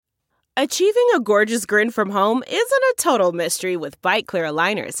Achieving a gorgeous grin from home isn't a total mystery with Bite Clear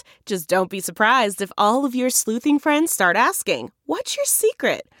aligners. Just don't be surprised if all of your sleuthing friends start asking, "What's your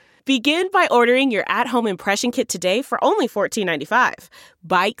secret?" Begin by ordering your at-home impression kit today for only $14.95.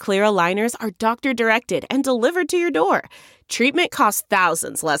 Bite Clear aligners are doctor-directed and delivered to your door. Treatment costs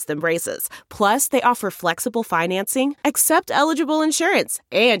thousands less than braces. Plus, they offer flexible financing, accept eligible insurance,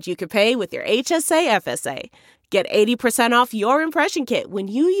 and you can pay with your HSA FSA. Get 80% off your impression kit when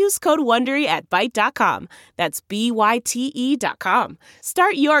you use code WONDERY at Byte.com. That's BYTE.com.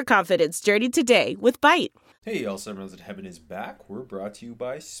 Start your confidence journey today with Byte. Hey, all Seven Rounds in Heaven is back. We're brought to you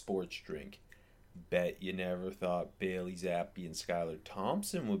by Sports Drink. Bet you never thought Bailey Zappi and Skylar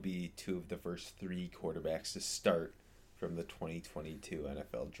Thompson would be two of the first three quarterbacks to start from the 2022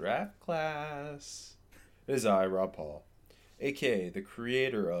 NFL Draft Class. It is I, Rob Paul, aka the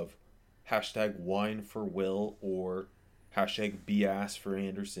creator of hashtag Wine for Will or hashtag BS for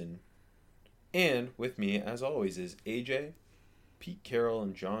Anderson. And with me, as always, is AJ. Pete Carroll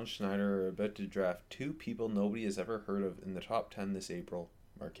and John Schneider are about to draft two people nobody has ever heard of in the top 10 this April.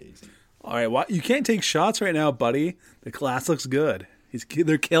 Marchese. All right, well, you can't take shots right now, buddy. The class looks good.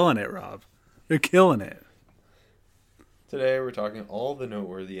 They're killing it, Rob. They're killing it. Today we're talking all the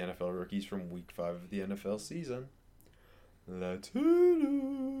noteworthy NFL rookies from Week 5 of the NFL season. Let's hit it.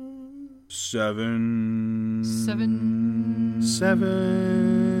 Seven.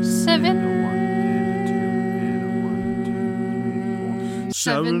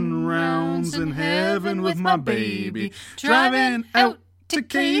 Seven rounds in heaven with my baby, driving out to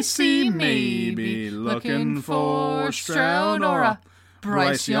KC maybe, looking for Stroud or a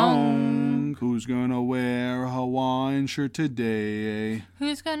Bryce Young. Who's gonna wear a Hawaiian shirt today?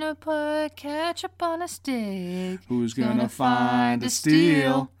 Who's gonna put ketchup on a stick? Who's gonna find a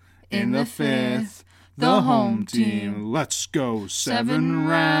steal in the fifth? The home team. Let's go 7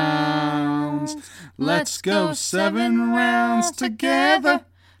 rounds. Let's go 7 rounds together.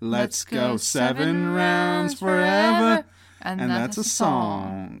 Let's go 7 rounds forever. And that's a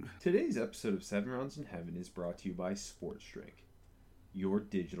song. Today's episode of 7 Rounds in Heaven is brought to you by Sports Drink, your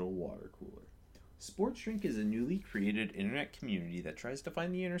digital water cooler. Sports Drink is a newly created internet community that tries to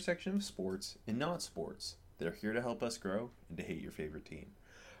find the intersection of sports and not sports. They're here to help us grow and to hate your favorite team.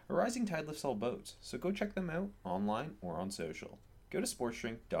 A rising tide lifts all boats, so go check them out online or on social. Go to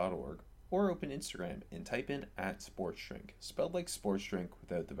sportsdrink.org or open Instagram and type in @sportsdrink, spelled like sports drink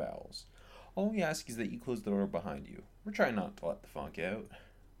without the vowels. All we ask is that you close the door behind you. We're trying not to let the funk out.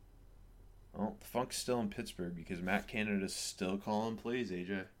 Well, the funk's still in Pittsburgh because Matt Canada's still calling plays,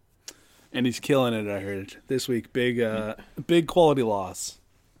 AJ. And he's killing it, I heard. This week, big quality loss.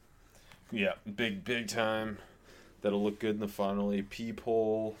 Yeah, big time. That'll look good in the final AP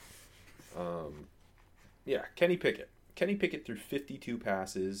poll. Kenny Pickett. Kenny Pickett threw 52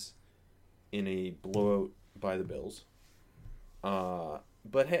 passes in a blowout by the Bills.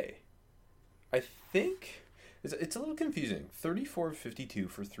 But hey, I think it's a little confusing. 34 of 52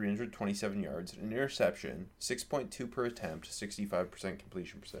 for 327 yards, an interception, 6.2 per attempt, 65%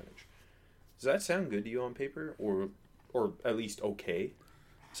 completion percentage. Does that sound good to you on paper, or at least okay?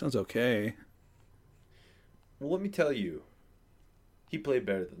 Sounds okay. Well, let me tell you, he played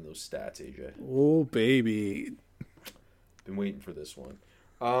better than those stats, AJ. Oh, baby. Been waiting for this one.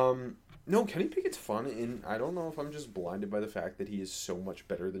 No, Kenny Pickett's fun, and I don't know if I'm just blinded by the fact that he is so much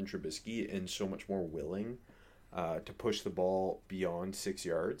better than Trubisky and so much more willing to push the ball beyond 6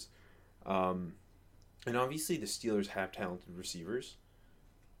 yards. And obviously the Steelers have talented receivers,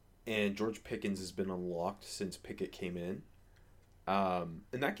 and George Pickens has been unlocked since Pickett came in. And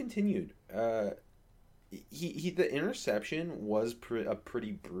that continued. The interception was a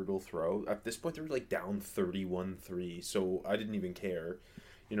pretty brutal throw. At this point, they were like down 31-3, so I didn't even care.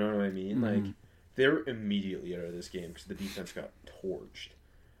 You know what I mean? Mm-hmm. Like, they were immediately out of this game because the defense got torched.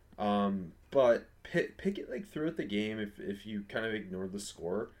 But Pickett, throughout the game, if you kind of ignore the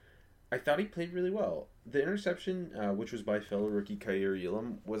score, I thought he played really well. The interception, which was by fellow rookie Kaiir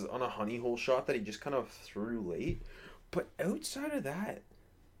Elam, was on a honey hole shot that he just kind of threw late. But outside of that,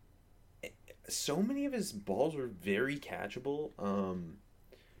 so many of his balls were very catchable.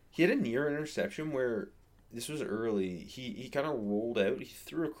 He had a near interception where, this was early, he kind of rolled out. He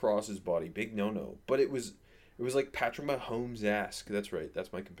threw across his body. Big no-no. But it was like Patrick Mahomes-esque. That's right.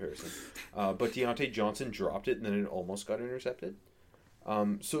 That's my comparison. But Deontay Johnson dropped it, and then it almost got intercepted.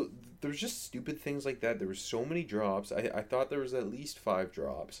 So there's just stupid things like that. There were so many drops. I thought there was at least 5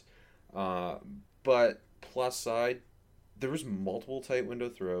 drops. But plus side, there was multiple tight window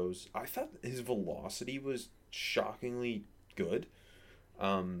throws. I thought his velocity was shockingly good.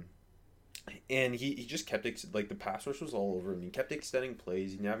 And he just kept like the pass rush was all over him. He kept extending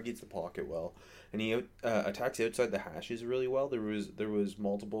plays. He navigates the pocket well, and he attacks outside the hashes really well. There was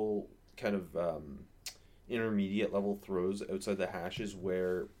multiple kind of intermediate level throws outside the hashes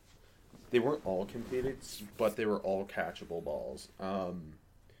where they weren't all completed, but they were all catchable balls.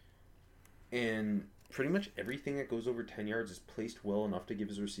 And pretty much everything that goes over 10 yards is placed well enough to give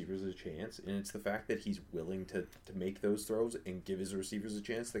his receivers a chance. And it's the fact that he's willing to make those throws and give his receivers a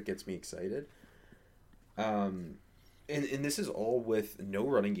chance that gets me excited. And this is all with no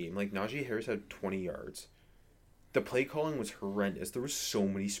running game. Like, Najee Harris had 20 yards. The play calling was horrendous. There was so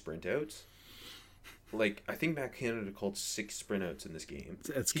many sprint outs. Like, I think Matt Canada called 6 sprint outs in this game.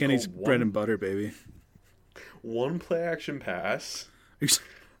 It's Kenny's bread and butter, baby. One play action pass.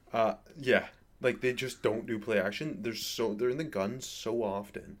 Yeah. Like, they just don't do play action. They're in the gun so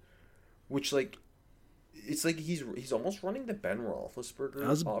often. Which, like, it's like he's almost running the Ben Roethlisberger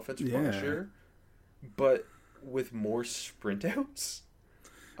offensive last year. But with more sprint outs.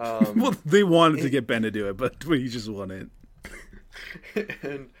 Well, they wanted to get Ben to do it, but he just wouldn't.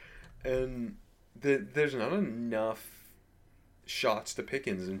 And there's not enough shots to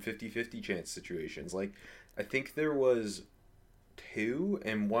Pickens in 50-50 chance situations. Like, I think there was 2,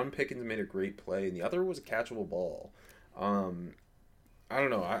 and one Pickens made a great play, and the other was a catchable ball. I don't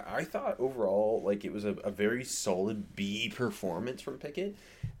know. I thought overall, like, it was a very solid B performance from Pickett,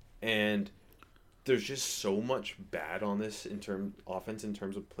 and there's just so much bad on this offense in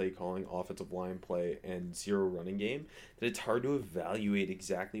terms of play calling, offensive line play, and zero running game that it's hard to evaluate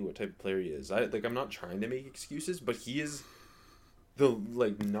exactly what type of player he is. I'm not trying to make excuses, but he is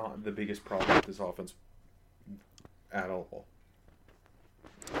not the biggest problem with this offense at all.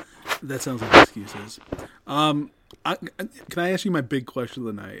 That sounds like excuses. Can I ask you my big question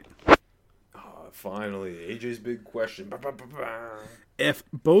of the night? Finally, AJ's big question. Ba-ba-ba-ba. If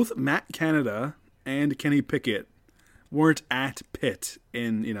both Matt Canada and Kenny Pickett weren't at Pitt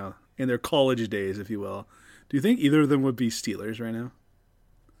in their college days, if you will, do you think either of them would be Steelers right now?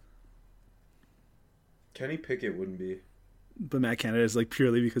 Kenny Pickett wouldn't be. But Matt Canada is like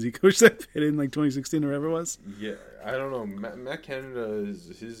purely because he coached at Pitt in like 2016 or whatever it was? Yeah, I don't know. Matt Canada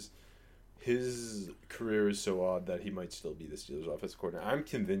his career is so odd that he might still be the Steelers offensive coordinator. I'm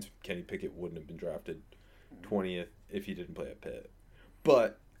convinced Kenny Pickett wouldn't have been drafted 20th if he didn't play at Pitt.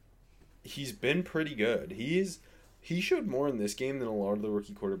 But he's been pretty good. He showed more in this game than a lot of the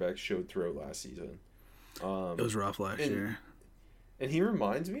rookie quarterbacks showed throughout last season. It was rough last year. And he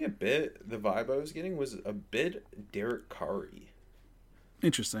reminds me a bit, the vibe I was getting was a bit Derek Carr-y.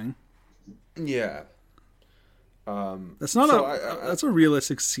 Interesting. Yeah. That's not that's a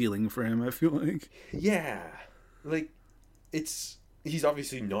realistic ceiling for him, I feel like. Yeah. Like, he's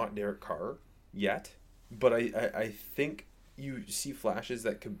obviously not Derek Carr yet, but I think you see flashes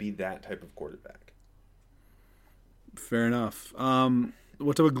that could be that type of quarterback. Fair enough.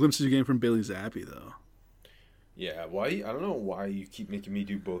 What type of glimpses you getting from Bailey Zappi, though? Yeah, why? I don't know why you keep making me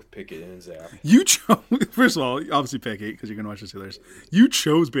do both Pickett and Zappi. You chose, first of all, obviously Pickett, because you're going to watch the Steelers. You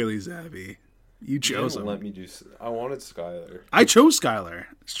chose Bailey Zappi. You chose him. Let me do. I wanted Skyler. I chose Skyler,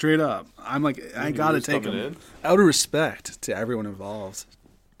 straight up. I'm like, I got to take him. Out of respect to everyone involved.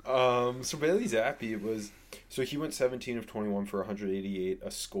 So Bailey Zappi was... So he went 17 of 21 for 188,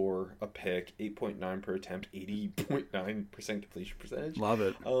 a score, a pick, 8.9 per attempt, 80.9% completion percentage. Love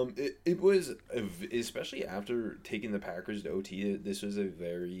it. It was, especially after taking the Packers to OT, this was a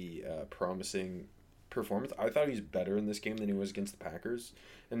very promising performance. I thought he was better in this game than he was against the Packers.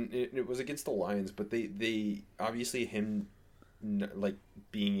 And it was against the Lions, but they obviously him like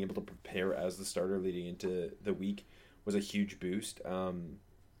being able to prepare as the starter leading into the week was a huge boost.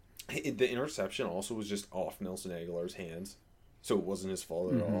 The interception also was just off Nelson Aguilar's hands, so it wasn't his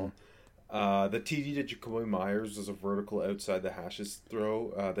fault at all. The TD to Jacoby Myers was a vertical outside the hashes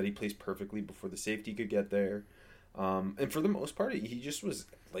throw that he placed perfectly before the safety could get there. And for the most part, he just was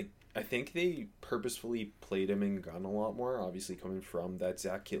like, I think they purposefully played him in gun a lot more, obviously coming from that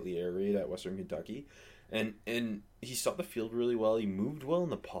Zach Kitley air raid at Western Kentucky. And he saw the field really well. He moved well in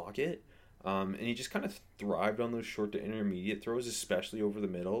the pocket. And he just kind of thrived on those short to intermediate throws, especially over the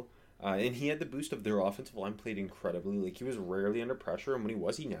middle. And he had the boost of their offensive line played incredibly. Like, he was rarely under pressure, and when he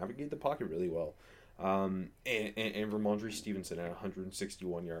was, he navigated the pocket really well. And Ramondre Stevenson had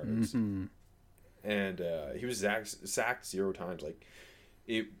 161 yards. Mm-hmm. And he was sacked 0 times. Like,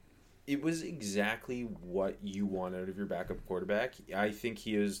 it was exactly what you want out of your backup quarterback. I think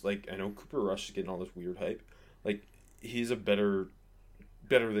he is, like, I know Cooper Rush is getting all this weird hype. Like, he's a better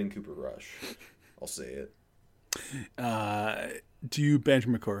than Cooper Rush. I'll say it. Do you bench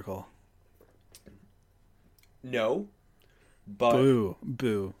McCorkle? No. But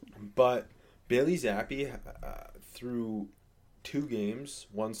Boo. But Bailey Zappi, through 2 games,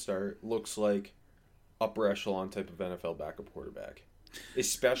 1 start, looks like upper echelon type of NFL backup quarterback.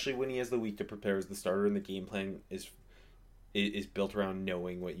 Especially when he has the week to prepare as the starter and the game plan is built around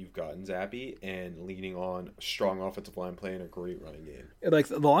knowing what you've got in Zappi and leaning on a strong offensive line play and a great running game. Like,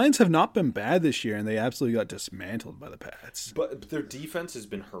 the Lions have not been bad this year, and they absolutely got dismantled by the Pats. But their defense has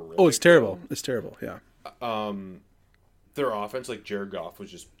been horrific. Oh, it's terrible. It's terrible, yeah. Their offense, like Jared Goff, was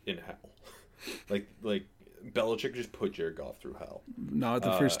just in hell. like Belichick just put Jared Goff through hell. Not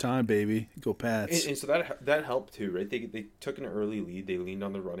the first time, baby. Go Pats. And so that helped too, right? They took an early lead. They leaned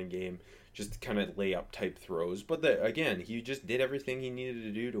on the running game, just kind of lay up type throws. But again, he just did everything he needed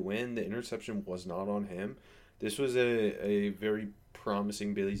to do to win. The interception was not on him. This was a very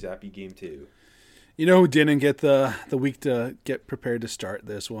promising Bailey Zappi game too. You know who didn't get the week to get prepared to start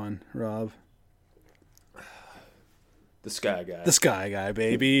this one, Rob? The Sky Guy. The Sky Guy,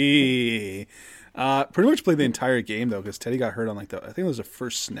 baby. Pretty much played the entire game, though, because Teddy got hurt on, I think it was the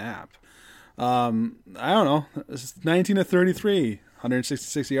first snap. I don't know. 19 to 33,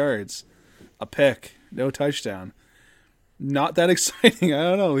 166 yards. A pick. No touchdown. Not that exciting. I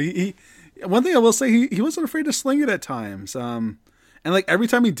don't know. He one thing I will say, he wasn't afraid to sling it at times. And, every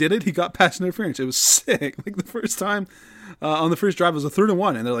time he did it, he got pass interference. It was sick. Like, the first time on the first drive, it was a 3rd and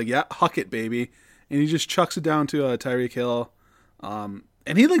 1. And they're like, yeah, huck it, baby. And he just chucks it down to Tyreek Hill. And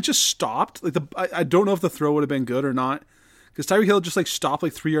he, just stopped. I don't know if the throw would have been good or not. Because Tyreek Hill just, stopped,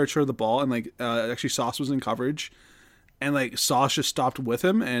 3 yards short of the ball. And, actually Sauce was in coverage. And, Sauce just stopped with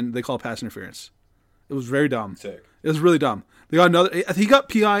him. And they called pass interference. It was very dumb. Sick. It was really dumb. They got another. He got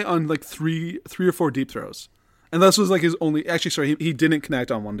PI on, 3 or 4 deep throws. And this was, his only. Actually, sorry. He didn't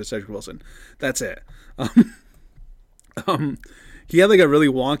connect on one to Cedric Wilson. That's it. He had a really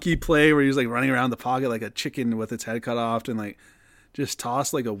wonky play where he was running around the pocket like a chicken with its head cut off and just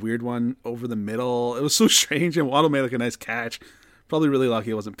tossed a weird one over the middle. It was so strange, and Waddle made a nice catch. Probably really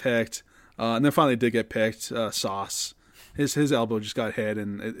lucky it wasn't picked. And then finally did get picked. Sauce, his elbow just got hit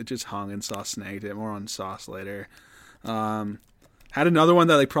and it just hung, and Sauce snagged it. More on Sauce later. Had another one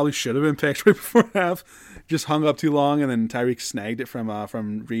that probably should have been picked right before half. Just hung up too long, and then Tyreek snagged it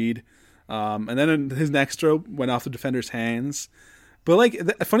from Reed. And then his next throw went off the defender's hands.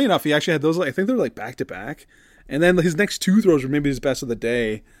 But funny enough, he actually had those. I think they were back to back, and then his next 2 throws were maybe his best of the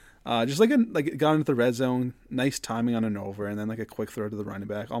day. Just got into the red zone, nice timing on an over, and then a quick throw to the running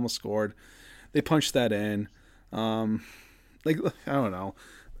back, almost scored. They punched that in. I don't know.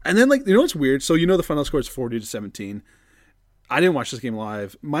 And then you know what's weird? So the final score is 40-17. I didn't watch this game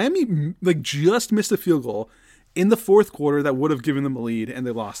live. Miami just missed a field goal in the 4th quarter that would have given them a lead, and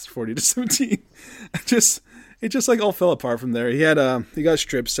they lost 40-17. It just all fell apart from there. He got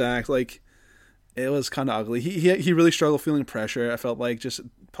strip sacked. It was kind of ugly. He really struggled feeling pressure. I felt just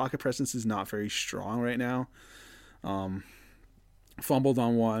pocket presence is not very strong right now. Fumbled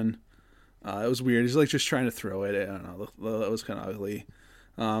on one. It was weird. He's just trying to throw it. I don't know. It was kind of ugly.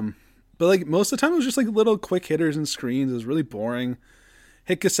 But most of the time it was just little quick hitters and screens. It was really boring.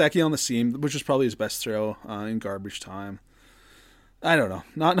 Hit Gesicki on the seam, which was probably his best throw in garbage time. I don't know.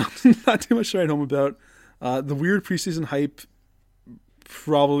 Not too much to write home about. The weird preseason hype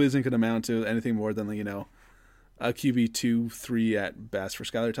probably isn't going to amount to anything more than a QB 2-3 at best for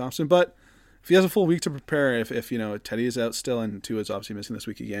Skylar Thompson. But if he has a full week to prepare, if Teddy is out still and Tua is obviously missing this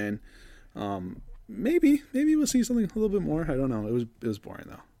week again, maybe we'll see something a little bit more. I don't know. It was boring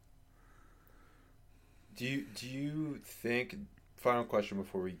though. Do you think? Final question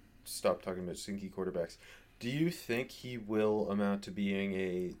before we stop talking about sinky quarterbacks. Do you think he will amount to being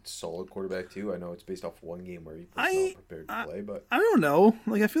a solid quarterback too? I know it's based off one game where he was not prepared to play, but I don't know.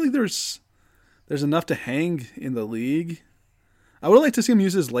 I feel like there's enough to hang in the league. I would like to see him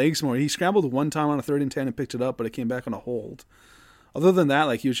use his legs more. He scrambled one time on a 3rd and 10 and picked it up, but it came back on a hold. Other than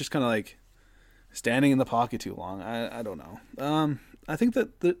that, he was just kind of standing in the pocket too long. I don't know. I think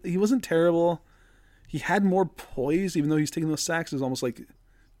that he wasn't terrible. He had more poise, even though he's taking those sacks. It was almost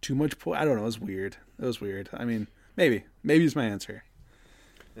too much poise. I don't know. It was weird. I mean, maybe is my answer.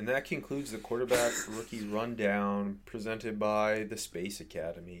 And that concludes the quarterback rookies rundown presented by the Space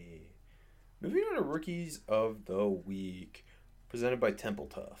Academy. Moving on to rookies of the week, presented by Temple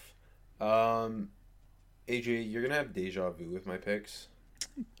Tough. AJ, you're gonna have deja vu with my picks.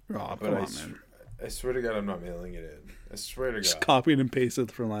 Rob, come on, man. I swear to God, I'm not mailing it in. I swear to God. Just copied and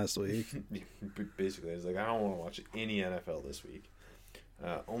pasted from last week. Basically, I was I don't want to watch any NFL this week.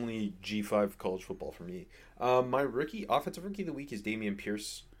 Only G5 college football for me. My offensive rookie of the week is Dameon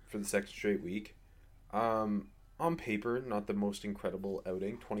Pierce for the 2nd straight week. On paper, not the most incredible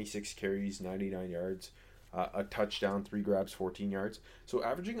outing. 26 carries, 99 yards. a touchdown, 3 grabs, 14 yards. So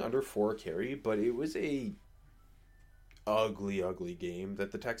averaging under 4 a carry, but it was a ugly game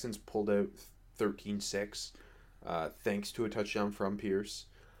that the Texans pulled out 13-6 thanks to a touchdown from Pierce.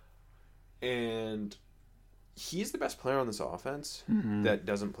 And he's the best player on this offense that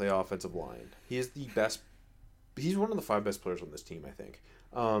doesn't play offensive line. He is the best. He's one of the 5 best players on this team, I think.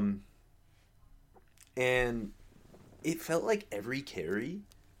 And it felt like every carry,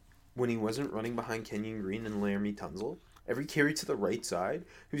 when he wasn't running behind Kenyon Green and Laramie Tunzel, every carry to the right side,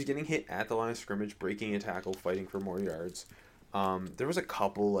 he was getting hit at the line of scrimmage, breaking a tackle, fighting for more yards. There was a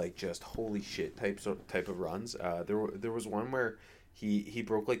couple like just holy shit type of runs. There was one where he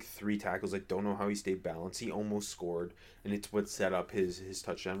broke like 3 tackles. I don't know how he stayed balanced. He almost scored, and it's what set up his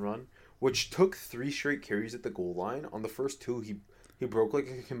touchdown run, which took 3 straight carries at the goal line. On the first 2, he broke like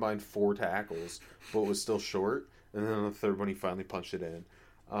a combined 4 tackles, but was still short. And then on the third one, he finally punched it in.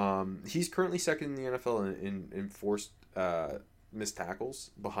 He's currently second in the NFL in forced missed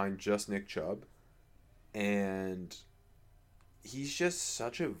tackles behind just Nick Chubb. And he's just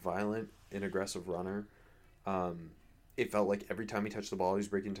such a violent and aggressive runner. It felt like every time he touched the ball, he was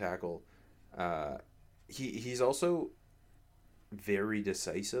breaking tackle. He's also very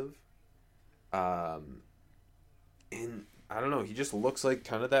decisive. And I don't know, he just looks like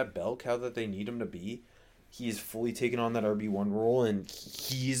kind of that bell cow that they need him to be. He's fully taken on that RB1 role, and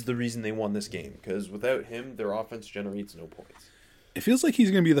he's the reason they won this game. Because without him, their offense generates no points. It feels like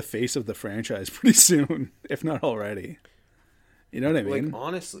he's going to be the face of the franchise pretty soon, if not already. You know what I mean? Like,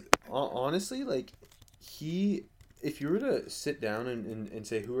 honestly, like, if you were to sit down and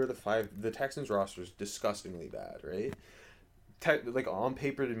say who are the Texans roster is disgustingly bad, right? Like, on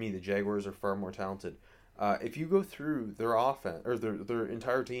paper, to me, the Jaguars are far more talented. If you go through their offense, or their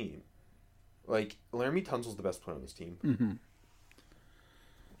entire team, like, Laramie Tunzel's the best player on this team. Mm-hmm.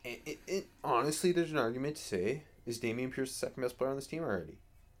 Honestly, there's an argument to say, is Dameon Pierce the second best player on this team already?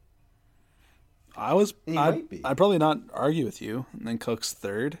 I'd probably not argue with you. And then Cook's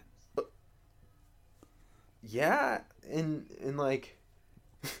third. Yeah, and like,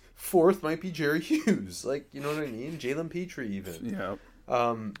 fourth might be Jerry Hughes. Like, you know what I mean? Jalen Petrie even. Yeah.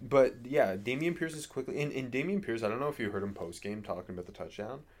 But yeah, Dameon Pierce is quickly... And Dameon Pierce, I don't know if you heard him post-game talking about the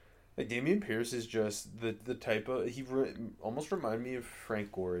touchdown. Like, Dameon Pierce is just the type of... He almost reminded me of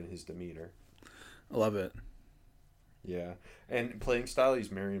Frank Gore in his demeanor. I love it. Yeah. And playing style,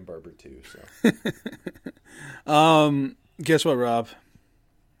 he's Marion Barber too, so... Guess what, Rob?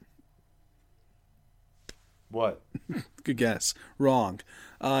 What? Good guess. Wrong.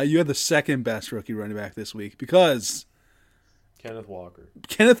 You had the second best rookie running back this week because... Kenneth Walker.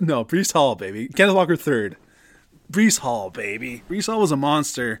 Breece Hall, baby. Kenneth Walker third. Breece Hall, baby. Breece Hall was a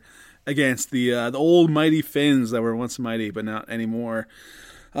monster against the old mighty Finns that were once mighty, but not anymore.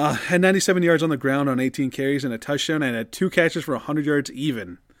 Had 97 yards on the ground on 18 carries and a touchdown, and had 2 catches for 100 yards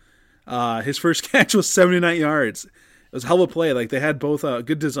even. His first catch was 79 yards. It was a hell of a play. Like, they had both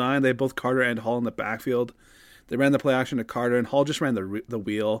good design. They had both Carter and Hall in the backfield. They ran the play action to Carter, and Hall just ran the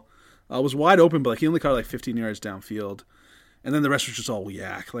wheel. It was wide open, but like he only caught like 15 yards downfield. And then the rest was just all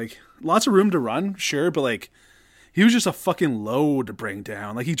yak. Like, lots of room to run, sure, but like, he was just a fucking load to bring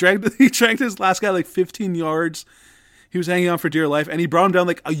down. Like, he dragged his last guy like 15 yards. He was hanging on for dear life, and he brought him down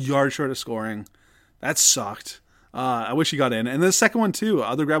like a yard short of scoring. That sucked. I wish he got in. And the second one too.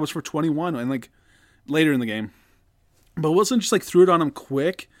 Other grab was for 21, and like later in the game. But Wilson just like threw it on him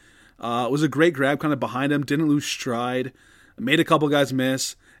quick. It was a great grab, kind of behind him. Didn't lose stride. Made a couple guys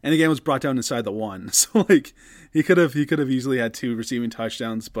miss, and again was brought down inside the 1. So like he could have easily had 2 receiving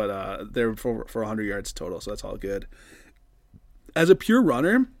touchdowns, but they were for 100 yards total. So that's all good. As a pure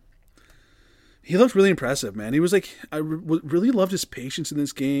runner, he looked really impressive, man. He was like, I really loved his patience in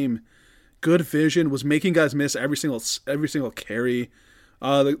this game. Good vision, was making guys miss every single carry.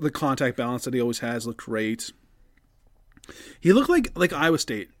 The contact balance that he always has looked great. He looked like Iowa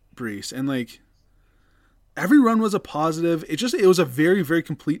State, Breece, and like every run was a positive. It was a very, very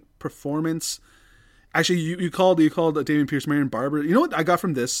complete performance. Actually, you called Dameon Pierce Marion Barber. You know what I got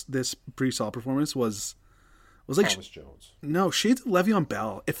from this Breece Hall performance was like Thomas Jones. No, shades of Le'Veon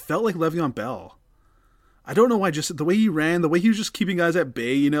Bell. It felt like Le'Veon Bell. I don't know why. Just the way he ran, the way he was just keeping guys at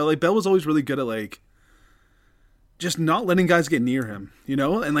bay. You know, like Bell was always really good at like just not letting guys get near him. You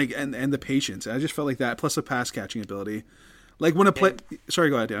know, and like and the patience. I just felt like that. Plus the pass catching ability. Like when a play. Sorry,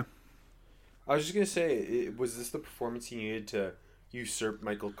 go ahead. Yeah. I was just gonna say, was this the performance he needed to usurp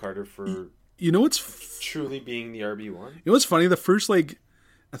Michael Carter for? You know what's truly being the RB1? You know what's funny? The first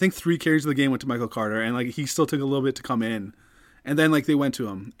I think 3 carries of the game went to Michael Carter, and like he still took a little bit to come in, and then like they went to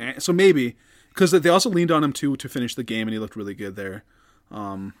him. And so maybe because they also leaned on him too to finish the game, and he looked really good there.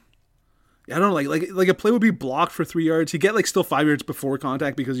 I don't know, like a play would be blocked for 3 yards. He'd get like still 5 yards before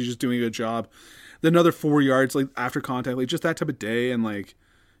contact because he's just doing a good job. Then another 4 yards like after contact, like just that type of day. And like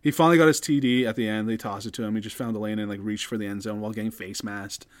he finally got his TD at the end. They tossed it to him. He just found the lane and like reached for the end zone while getting face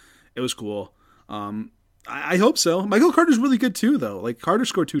masked. It was cool. I hope so. Michael Carter's really good too, though. Like Carter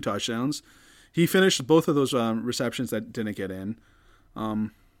scored 2 touchdowns. He finished both of those receptions that didn't get in.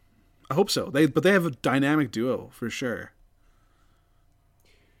 I hope so. But they have a dynamic duo for sure.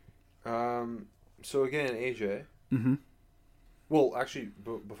 So again, AJ. Mm-hmm. Well, actually,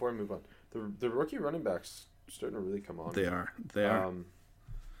 before I move on, the rookie running backs starting to really come on. They are. They are.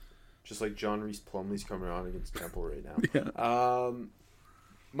 Just like John Reese Plumlee's coming on against Temple right now. Yeah.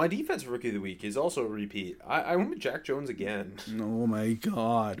 My defensive rookie of the week is also a repeat. I went with Jack Jones again. Oh my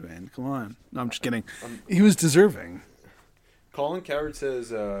God, man! Come on. No, I'm just kidding. He was deserving. Colin Coward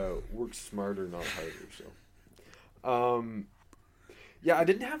says, "Work smarter, not harder." So, yeah, I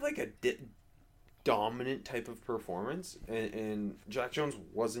didn't have like a dominant type of performance, and Jack Jones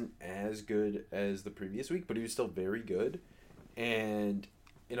wasn't as good as the previous week, but he was still very good. And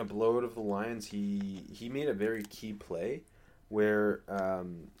in a blowout of the Lions, he made a very key play where I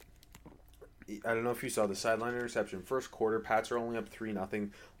don't know if you saw the sideline interception. First quarter, Pats are only up 3-0.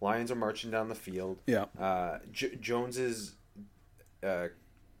 Lions are marching down the field. Yeah. Jones is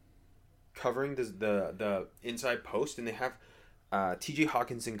covering the inside post, and they have T.J.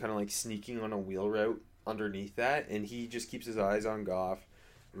 Hawkinson kind of like sneaking on a wheel route underneath that, and he just keeps his eyes on Goff,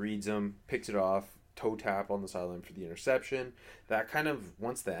 reads him, picks it off, toe tap on the sideline for the interception. That kind of,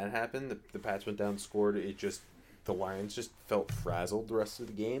 once that happened, the Pats went down, scored. The Lions just felt frazzled the rest of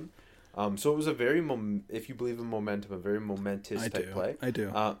the game. So it was a very, if you believe in momentum, a very momentous type play. I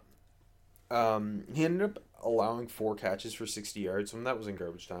do. He ended up allowing 4 catches for 60 yards. Some of that was in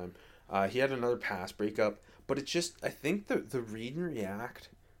garbage time. He had another pass breakup, but it's just, I think the read and react,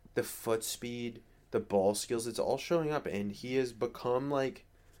 the foot speed, the ball skills, it's all showing up, and he has become like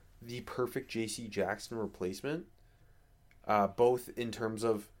the perfect J.C. Jackson replacement, both in terms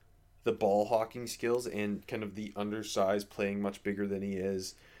of the ball hawking skills and kind of the undersized, playing much bigger than he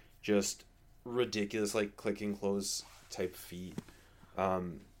is, just ridiculous, like click and close type feet.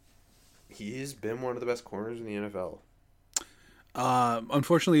 He has been one of the best corners in the NFL.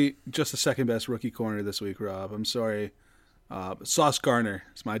 Unfortunately, just the second best rookie corner this week, Rob. I'm sorry. Sauce Gardner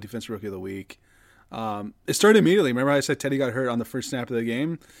is my defensive rookie of the week. It started immediately. Remember I said Teddy got hurt on the first snap of the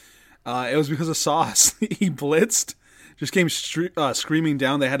game? It was because of Sauce. He blitzed, just came screaming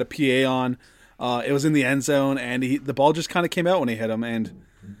down. They had a PA on. It was in the end zone, and the ball just kind of came out when he hit him, and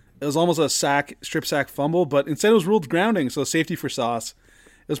it was almost a strip sack fumble, but instead it was ruled grounding, so safety for Sauce.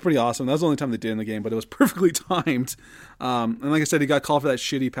 It was pretty awesome. That was the only time they did in the game, but it was perfectly timed. And like I said, he got called for that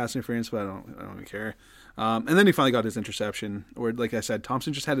shitty pass interference, but I don't even care. And then he finally got his interception, where, like I said,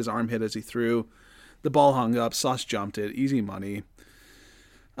 Thompson just had his arm hit as he threw. The ball hung up. Sauce jumped it. Easy money.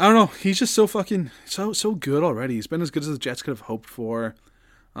 I don't know. He's just so fucking so good already. He's been as good as the Jets could have hoped for.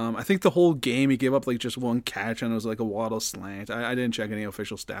 I think the whole game he gave up like just one catch, and it was like a Waddle slant. I didn't check any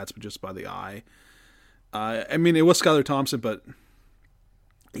official stats, but just by the eye. I mean, it was Skylar Thompson, but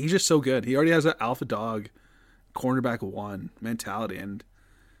he's just so good. He already has that alpha dog, cornerback 1 mentality, and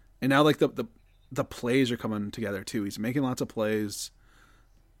now like the plays are coming together too. He's making lots of plays.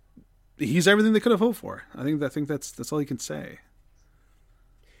 He's everything they could have hoped for. I think that's all you can say.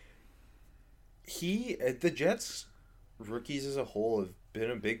 The Jets rookies as a whole have been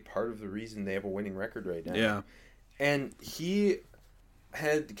a big part of the reason they have a winning record right now. Yeah, and he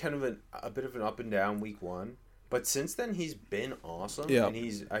had kind of a bit of an up and down week 1. But since then, he's been awesome, and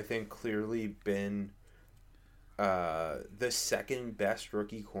he's, I think, clearly been the second best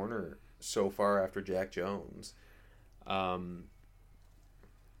rookie corner so far after Jack Jones. And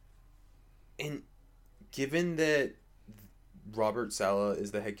given that Robert Saleh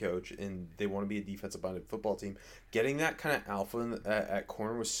is the head coach and they want to be a defensive-minded football team, getting that kind of alpha at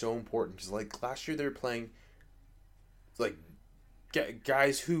corner was so important. Because, like, last year they were playing, like,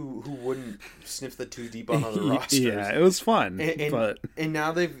 guys who wouldn't sniff the 2 deep on other rosters. Yeah, it was fun. And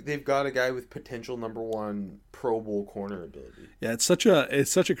now they've got a guy with potential number 1 Pro Bowl corner ability. Yeah, it's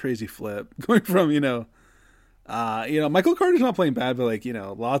such a crazy flip going from Michael Carter's not playing bad, but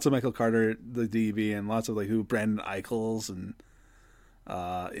lots of Michael Carter the DB and lots of Brandon Eichels and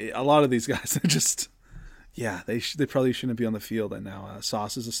a lot of these guys are just they probably shouldn't be on the field, and now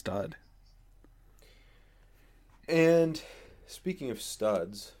Sauce is a stud. And speaking of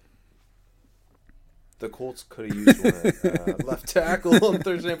studs, the Colts could have used one at left tackle on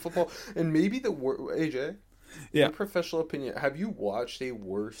Thursday Night Football. And maybe AJ, your professional opinion, have you watched a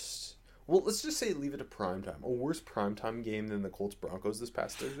worse... Well, let's just say leave it to primetime. A worse primetime game than the Colts-Broncos this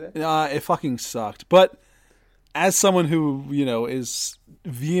past Thursday? It fucking sucked. But as someone who, is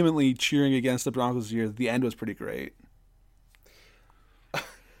vehemently cheering against the Broncos this year, the end was pretty great.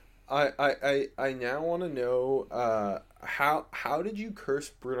 I now want to know how did you curse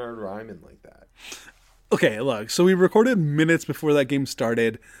Bernard Ryman like that? Okay, look. So we recorded minutes before that game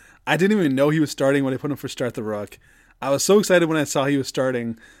started. I didn't even know he was starting when I put him for Start the Rook. I was so excited when I saw he was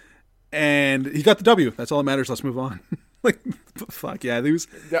starting, and he got the W. That's all that matters. Let's move on. Fuck yeah, he was.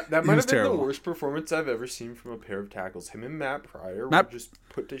 That might have been terrible. the worst performance I've ever seen from a pair of tackles. Him and Matt Pryor were just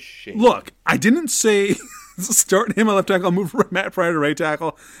put to shame. Look, I didn't say start him on left tackle, move Matt Pryor to right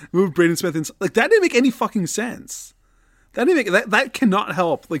tackle, move Braden Smith in. That didn't make any fucking sense. That cannot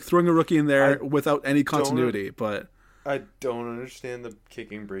help. Throwing a rookie in there without any continuity. But I don't understand the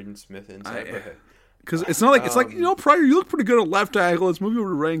kicking Braden Smith inside. Because it's not it's Pryor, you look pretty good at left tackle. Let's move you over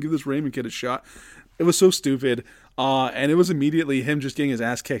to right and give this Raymond kid a shot. It was so stupid. And it was immediately him just getting his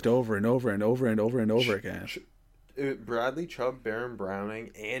ass kicked over and over and over and over and over again. Bradley Chubb, Baron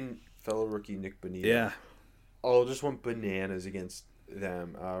Browning, and fellow rookie Nick Bonito. Yeah. All just went bananas against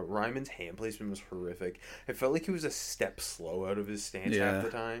them. Ryman's hand placement was horrific. It felt like he was a step slow out of his stance half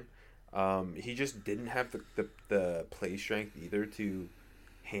the time. He just didn't have the play strength either to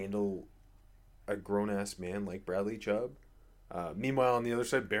handle a grown-ass man like Bradley Chubb. Meanwhile, on the other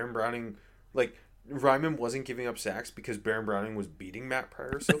side, Baron Browning, Ryman wasn't giving up sacks because Baron Browning was beating Matt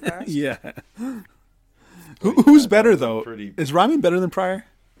Pryor so fast. Yeah. Who's better, though? Is Ryman better than Pryor?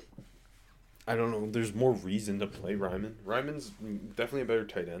 I don't know. There's more reason to play Ryman. Ryman's definitely a better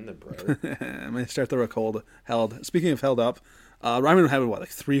tight end than Pryor. I'm going to start the Rook held. Speaking of held up, Ryman had,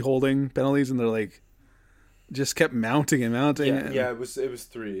 3 holding penalties, and they're just kept mounting and mounting. Yeah, it was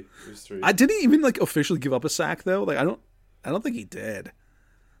 3. It was 3. Did he even officially give up a sack though? I don't think he did.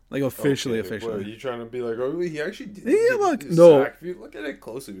 Officially. What, are you trying to be he actually did? No. Sack. If you look at it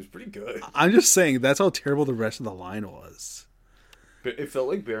closely, it was pretty good. I'm just saying that's how terrible the rest of the line was. But it felt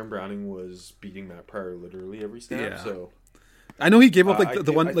like Baron Browning was beating Matt Pryor literally every snap. Yeah. So I know he gave up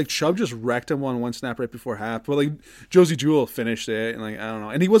the one Chubb just wrecked him on one snap right before half, but Josie Jewell finished it, and I don't know,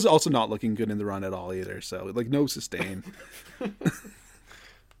 and he was also not looking good in the run at all either. So no sustain.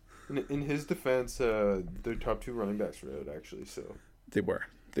 In his defense, their top 2 running backs were out actually. So they were.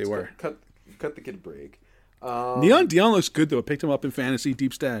 Cut the kid a break. Neon Dion looks good though. I picked him up in fantasy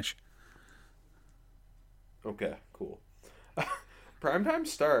deep stash. Okay, cool. Primetime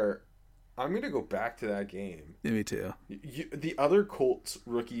start. I'm going to go back to that game. Yeah, me too. The other Colts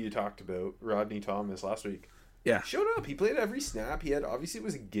rookie you talked about, Rodney Thomas, last week. Yeah. Showed up. He played every snap. He had, obviously, it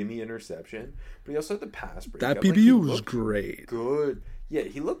was a gimme interception, but he also had the pass break. That PBU was great. Good. Yeah,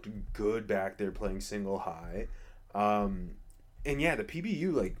 he looked good back there playing single high. And yeah, the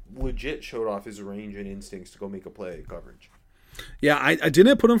PBU, legit showed off his range and instincts to go make a play coverage. Yeah, I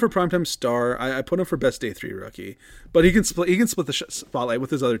didn't put him for primetime star. I put him for best day 3 rookie, but he can split the spotlight with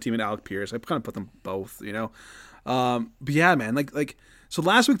his other teammate Alec Pierce. I kind of put them both, But yeah, man, so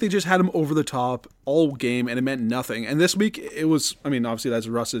last week they just had him over the top all game, and it meant nothing. And this week it was, obviously that's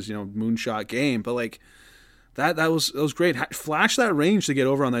Russ's moonshot game, but that was great. Flashed that range to get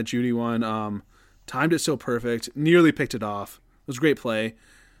over on that Judy one. Timed it so perfect, nearly picked it off. It was a great play.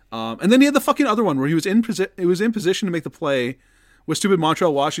 And then he had the fucking other one where he was in position to make the play with stupid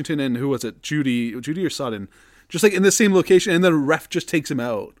Montreal Washington and who was it? Judy or Sutton. Just in the same location, and the ref just takes him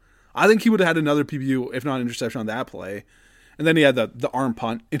out. I think he would have had another PBU, if not interception, on that play. And then he had the arm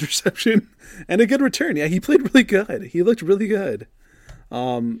punt interception and a good return. Yeah, he played really good. He looked really good.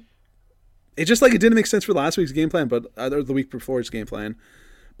 It just it didn't make sense for last week's game plan, but or the week before's game plan.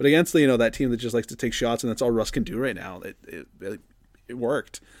 But against that team that just likes to take shots, and that's all Russ can do right now. It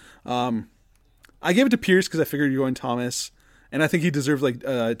worked. I gave it to Pierce because I figured you're going Thomas, and I think he deserved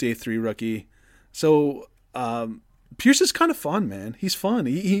day 3 rookie. So Pierce is kind of fun, man. He's fun.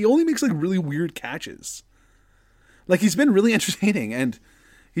 He only makes really weird catches. He's been really entertaining, and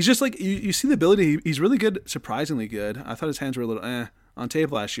he's just you see the ability. He's really good, surprisingly good. I thought his hands were a little on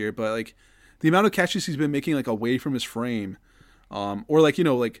tape last year, but the amount of catches he's been making away from his frame, or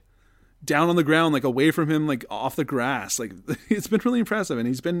down on the ground, away from him, off the grass. It's been really impressive, and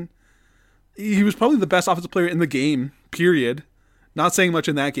he was probably the best offensive player in the game, period. Not saying much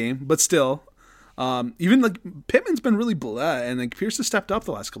in that game, but still. Even Pittman's been really blah, and Pierce has stepped up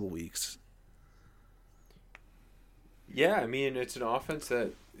the last couple of weeks. Yeah, it's an offense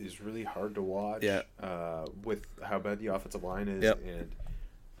that is really hard to watch. Yeah. With how bad the offensive line is, yep. And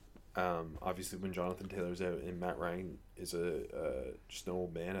obviously when Jonathan Taylor's out and Matt Ryan is just an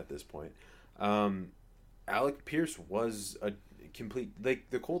old man at this point. Alec Pierce was a complete. Like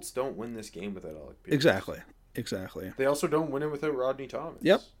the Colts don't win this game without Alec Pierce. Exactly. They also don't win it without Rodney Thomas.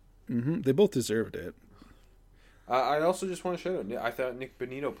 Yep. They both deserved it. I also just want to shout out. I thought Nick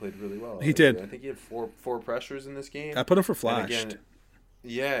Bonito played really well. He did. I think he had four pressures in this game. I put him for flashed. Again,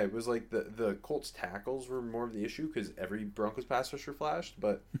 yeah, it was like the Colts tackles were more of the issue because every Broncos pass rusher flashed,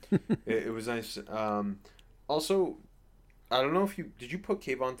 but it was nice. Also, I don't know if did you put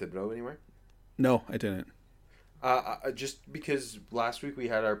Kayvon Thibodeau anywhere? No, I didn't. Just because last week we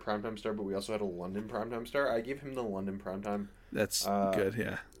had our primetime star, but we also had a London primetime star. I gave him the London primetime. That's good,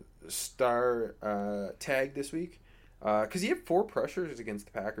 yeah. Star tag this week because he had 4 pressures against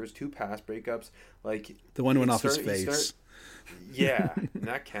the Packers, 2 pass breakups. Like the one went off his face. Yeah, and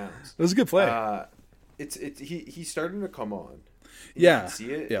that counts. It was a good play. He's starting to come on. You can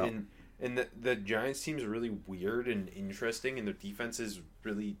see it. Yeah. And the Giants team is really weird and interesting, and their defense is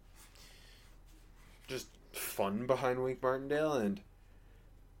really just fun behind Wink Martindale, and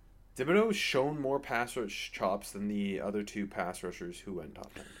Thibodeau's shown more pass rush chops than the other 2 pass rushers who went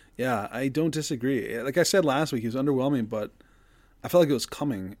top 10. Yeah, I don't disagree. Like I said last week, he was underwhelming, but I felt like it was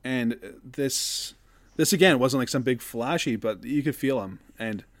coming. And this again wasn't like some big flashy, but you could feel him.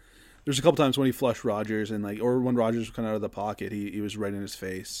 And there's a couple times when he flushed Rodgers or when Rodgers was kind of out of the pocket, he was right in his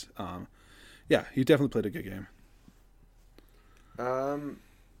face. Yeah, he definitely played a good game.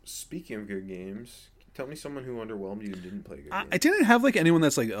 Speaking of good games, tell me someone who underwhelmed you and didn't play a good game. I didn't have like anyone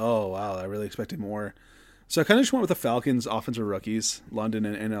that's like, oh wow, I really expected more. So I kind of just went with the Falcons' offensive rookies, London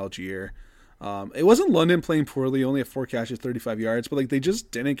and Algier. It wasn't London playing poorly, only had 4 catches, 35 yards, but like they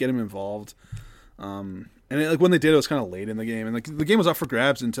just didn't get him involved. And when they did, it was kind of late in the game, and like the game was up for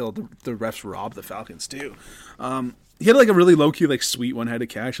grabs until the refs robbed the Falcons too. He had like a really low key, like sweet one-headed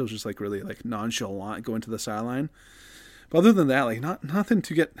catch. It was just like really like nonchalant going to the sideline. But other than that, like nothing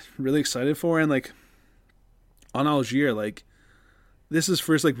to get really excited for. And like on Algier, like this is his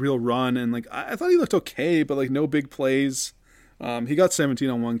first like real run, and like I thought he looked okay, but like no big plays. He got 17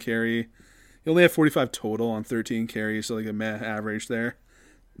 on 1 carry. He only had 45 total on 13 carries, so like a meh average there.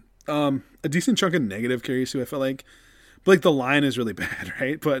 A decent chunk of negative carries too, I felt like. But like the line is really bad,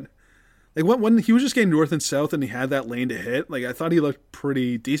 right? But like when he was just getting north and south and he had that lane to hit, like I thought he looked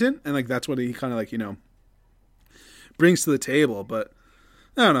pretty decent, and like that's what he kind of like, brings to the table. But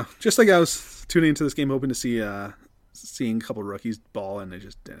I don't know. Just like I was tuning into this game hoping to seeing a couple rookies ball, and they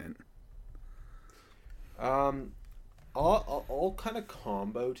just didn't. I'll kind of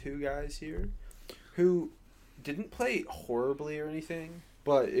combo 2 guys here who didn't play horribly or anything,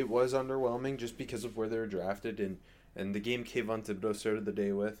 but it was underwhelming just because of where they were drafted and the game Kayvon Thibodeau started the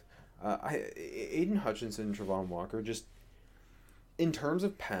day with. Aiden Hutchinson and Travon Walker, just in terms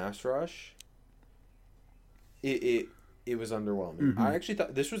of pass rush, it was underwhelming. I actually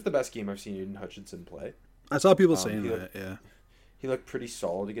thought this was the best game I've seen Aiden Hutchinson play. I saw people saying that, yeah. He looked pretty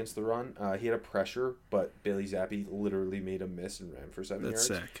solid against the run. He had a pressure, but Bailey Zappi literally made a miss and ran for 7 yards.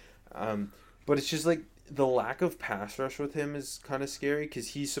 That's sick. But it's just like the lack of pass rush with him is kind of scary because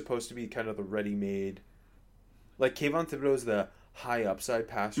he's supposed to be kind of the ready-made. Like Kayvon Thibodeau is the high upside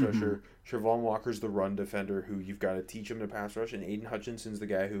pass rusher. Travon Walker's the run defender who you've got to teach him to pass rush, and Aiden Hutchinson's the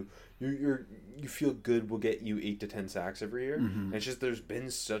guy who you feel good will get you 8 to 10 sacks every year. And it's just there's been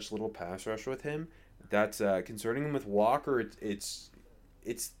such little pass rush with him. That's concerning him. With Walker, it's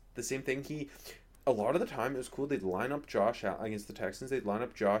the same thing. A lot of the time it was cool. They'd line up Josh Allen against the Texans. They'd line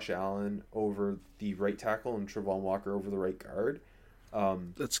up Josh Allen over the right tackle and Travon Walker over the right guard.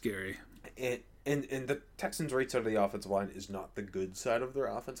 That's scary. And the Texans' right side of the offensive line is not the good side of their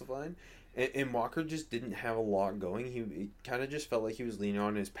offensive line. And Walker just didn't have a lot going. He kind of just felt like he was leaning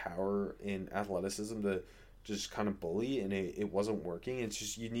on his power and athleticism to just kind of bully, and it wasn't working. It's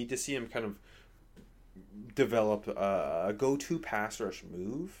just you need to see him kind of develop a go-to pass rush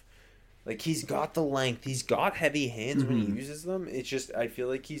move. Like he's got the length, he's got heavy hands when he uses them. It's just I feel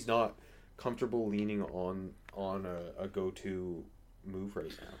like he's not comfortable leaning on a go-to move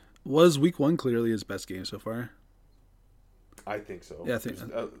right now. Was week 1 clearly his best game so far? I think so. Yeah, I think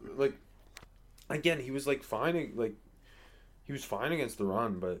like again, he was fine. Like he was fine against the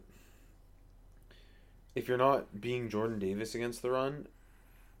run, but if you're not being Jordan Davis against the run,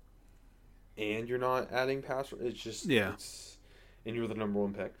 and you're not adding pass, it's just and you're the number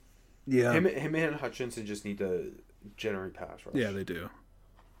 1 pick. Yeah, him and Hutchinson just need to generate pass rush. Yeah, they do.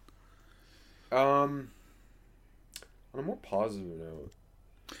 On a more positive note,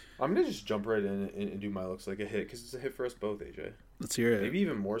 I'm gonna just jump right in and do my looks like a hit because it's a hit for us both, AJ. Let's hear it. Maybe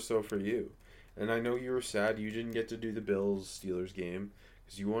even more so for you. And I know you were sad you didn't get to do the Bills-Steelers game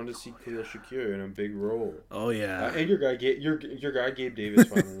because you wanted to see Khalil Shakir in a big role. Oh yeah, and your guy Gabe Davis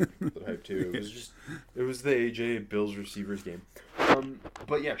finally with the hype too. It was the AJ Bills receivers game.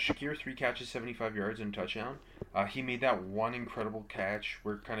 But yeah, Shakir 3 catches, 75 yards and a touchdown. He made that one incredible catch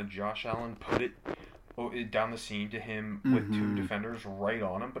where kind of Josh Allen put it down the seam to him with 2 defenders right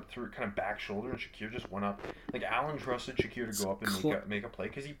on him, but threw it kind of back shoulder, and Shakir just went up. Like, Allen trusted Shakir to go up and make a play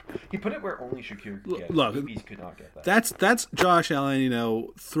because he put it where only Shakir could get it. Look, DBs could not get that. That's Josh Allen,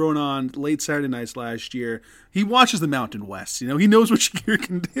 thrown on late Saturday nights last year. He watches the Mountain West. He knows what Shakir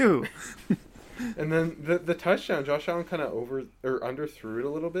can do. And then the touchdown, Josh Allen kind of underthrew it a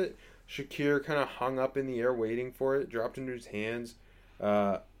little bit. Shakir kind of hung up in the air waiting for it, dropped into his hands,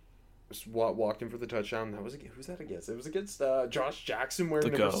 walked in for the touchdown. Who's that against? It was against Josh Jackson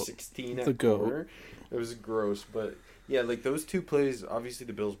wearing number 16 at corner. It was gross, but yeah, like those 2 plays, obviously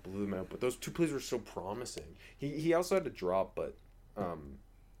the Bills blew them out, but those 2 plays were so promising. He also had to drop, but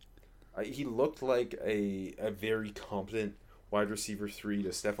he looked like a very competent wide receiver 3 to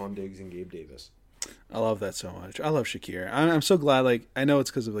Stephon Diggs and Gabe Davis. I love that so much. I love Shakir. I'm so glad. Like, I know it's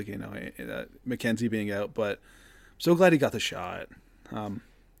because of McKenzie being out, but I'm so glad he got the shot. I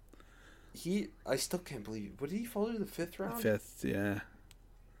still can't believe. What did he fall to the 5th round? 5th, yeah.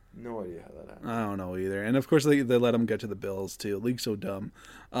 No idea how that happened. I don't know either. And of course they let him get to the Bills too. League's so dumb.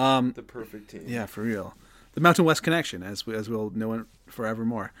 The perfect team. Yeah, for real. The Mountain West connection, as we'll know it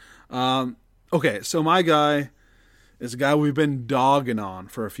forevermore. Okay, so my guy is a guy we've been dogging on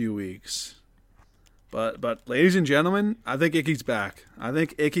for a few weeks. But ladies and gentlemen, I think Icky's back. I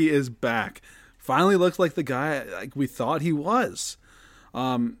think Icky is back. Finally looks like the guy like we thought he was.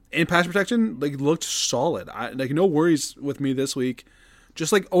 In pass protection, looked solid. No worries with me this week.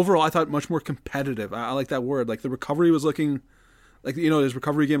 Just overall, I thought much more competitive. I like that word. The recovery was looking, his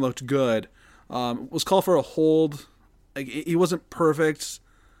recovery game looked good. Was called for a hold. He wasn't perfect,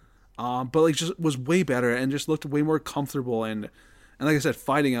 but just was way better and just looked way more comfortable and like I said,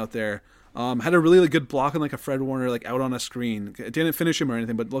 fighting out there. Had a really good block on a Fred Warner out on a screen. It didn't finish him or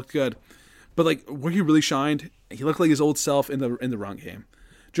anything, but looked good. But where he really shined, he looked like his old self in the run game,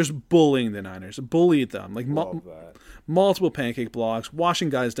 just bullying the Niners, bullied them multiple pancake blocks, washing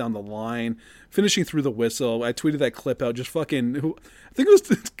guys down the line, finishing through the whistle. I tweeted that clip out. Just fucking, I think it was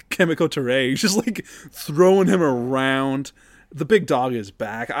Chemico Toure. He's just throwing him around. The big dog is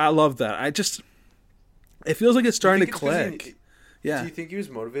back. I love that. It feels like it's starting to click. Yeah. Do you think he was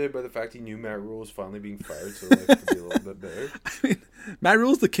motivated by the fact he knew Matt Rule was finally being fired, so life could be a little bit better? I mean, Matt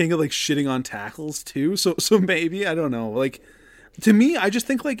Rule's the king of shitting on tackles too, so maybe, I don't know. To me, I just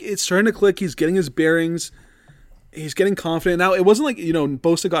think it's starting to click. He's getting his bearings. He's getting confident now. It wasn't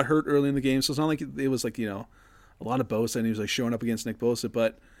Bosa got hurt early in the game, so it's not like it was a lot of Bosa and he was showing up against Nick Bosa,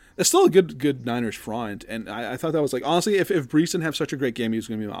 but it's still a good Niners front, and I thought that was honestly, if Breece didn't have such a great game, he was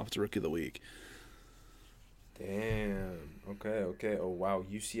going to be my offensive rookie of the week. Damn. Okay. Oh, wow.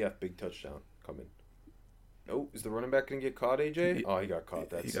 UCF big touchdown coming. Oh, is the running back going to get caught, AJ? Oh, he got caught.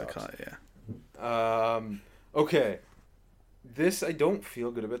 That sucks. Got caught, yeah. Okay. I don't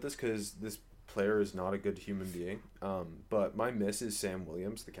feel good about this because this player is not a good human being. But my miss is Sam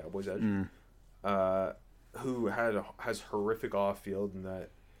Williams, the Cowboys edge, who has horrific off-field, and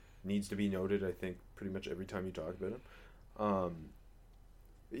that needs to be noted, I think, pretty much every time you talk about him.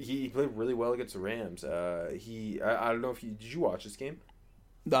 He played really well against the Rams. I don't know if did you watch this game?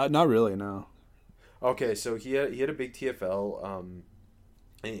 Not really, no. Okay, so he had a big TFL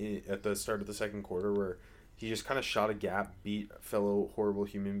at the start of the second quarter where he just kind of shot a gap, beat fellow horrible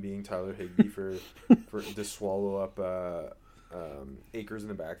human being Tyler Higbee for to swallow up Akers in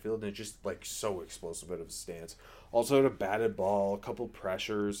the backfield, and it's just so explosive out of his stance. Also had a batted ball, a couple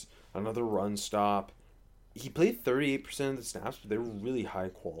pressures, another run stop. He played 38% of the snaps, but they were really high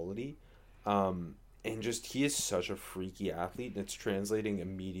quality. And he is such a freaky athlete, and it's translating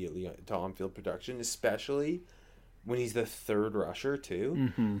immediately to on-field production, especially when he's the third rusher,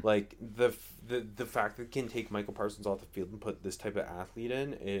 too. Mm-hmm. The fact that he can take Michael Parsons off the field and put this type of athlete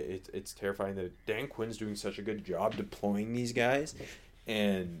in, it's terrifying that Dan Quinn's doing such a good job deploying these guys.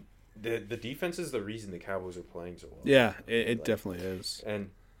 And the defense is the reason the Cowboys are playing so well. Yeah, it definitely is. And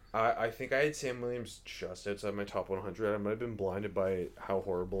I think I had Sam Williams just outside my top 100. I might have been blinded by how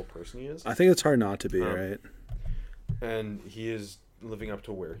horrible a person he is. I think it's hard not to be, right? And he is living up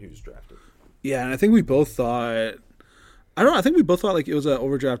to where he was drafted. Yeah, and I think we both thought... I think we both thought it was an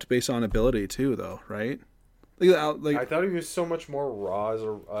overdraft based on ability too, though, right? I thought he was so much more raw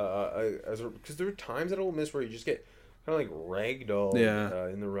because there were times at Ole Miss where you just get kind of ragdolled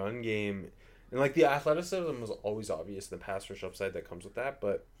in the run game. And the athleticism was always obvious, the pass rush upside that comes with that,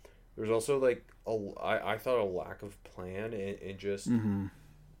 but there's also I thought a lack of plan and just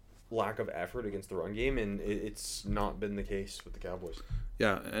lack of effort against the run game, and it's not been the case with the Cowboys.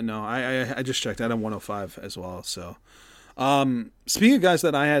 Yeah, no, I just checked. I had 105 as well. So, speaking of guys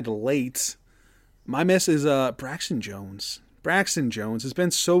that I had late, my miss is Braxton Jones. Braxton Jones has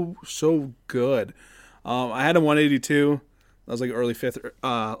been so good. I had him 182. That was like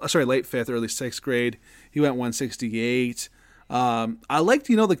late fifth, early sixth grade. He went 168. I liked,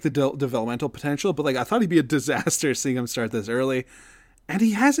 like the developmental potential, but like I thought he'd be a disaster seeing him start this early, and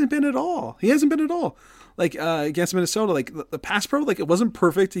he hasn't been at all. Like against Minnesota, like the pass pro, like it wasn't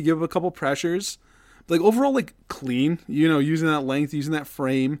perfect. He gave up a couple pressures, but like overall, like clean. Using that length, using that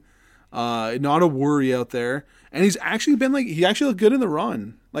frame, not a worry out there. And he's actually been he actually looked good in the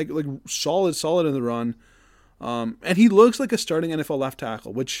run, like solid in the run. And he looks like a starting NFL left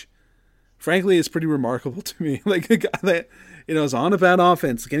tackle, which frankly is pretty remarkable to me. Like a guy that, is on a bad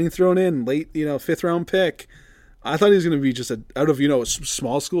offense, getting thrown in late, 5th round pick. I thought he was going to be just out of,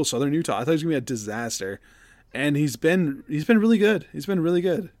 small school, Southern Utah. I thought he was going to be a disaster. And he's been really good. He's been really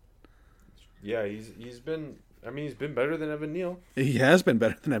good. Yeah, he's been better than Evan Neal. He has been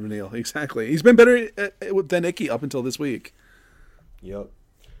better than Evan Neal, exactly. He's been better than Icky up until this week. Yep.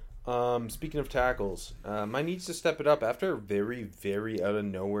 Speaking of tackles, mine needs to step it up after a very, very out of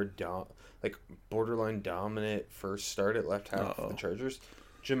nowhere, borderline dominant first start at left tackle for the Chargers.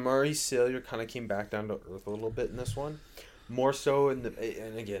 Jamari Salyer kind of came back down to earth a little bit in this one, more so and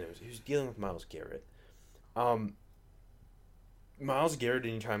again he was dealing with Myles Garrett. Myles Garrett,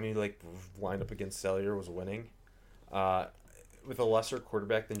 anytime he lined up against Salyer, was winning. With a lesser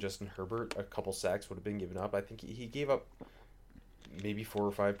quarterback than Justin Herbert, a couple sacks would have been given up. I think he gave up maybe 4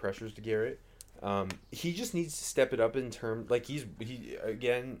 or 5 pressures to Garrett. He just needs to step it up in terms he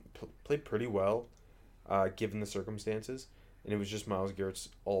again played pretty well, given the circumstances, and it was just Myles Garrett's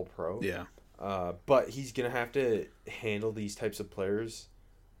All Pro. Yeah. But he's gonna have to handle these types of players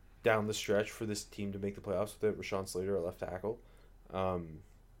down the stretch for this team to make the playoffs with Rashawn Slater at left tackle.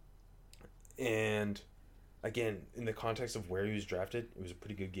 And again, in the context of where he was drafted, it was a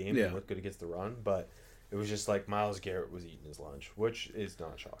pretty good game. Yeah. He looked good against the run, but it was just like Myles Garrett was eating his lunch, which is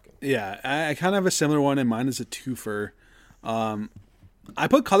not shocking. Yeah, I kind of have a similar one in mind as a twofer. I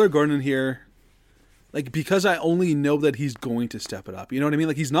put Kyler Gordon in here, because I only know that he's going to step it up. You know what I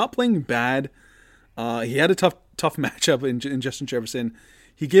mean? He's not playing bad. He had a tough matchup in Justin Jefferson.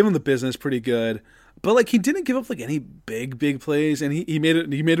 He gave him the business pretty good, but he didn't give up any big plays, and he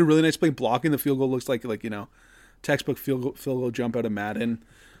made a really nice play blocking the field goal. Looks like textbook field goal jump out of Madden.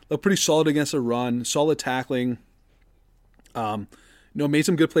 Looked pretty solid against the run, solid tackling. Made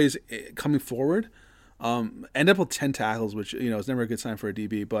some good plays coming forward. Ended up with 10 tackles, which is never a good sign for a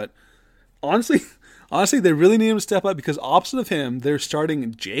DB. But honestly, they really need him to step up because opposite of him, they're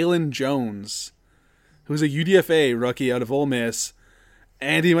starting Jalen Jones, who's a UDFA rookie out of Ole Miss,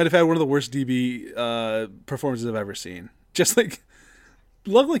 and he might have had one of the worst DB performances I've ever seen. Just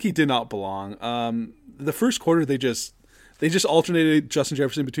looked like he did not belong. The first quarter, they just alternated Justin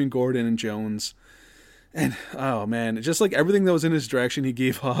Jefferson between Gordon and Jones. And, oh, man, just everything that was in his direction, he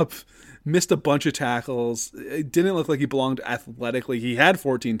gave up. Missed a bunch of tackles. It didn't look like he belonged athletically. He had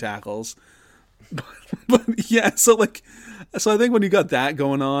 14 tackles. But yeah, so I think when you got that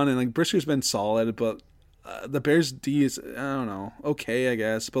going on, and Brisker's been solid, but the Bears D is, I don't know, okay, I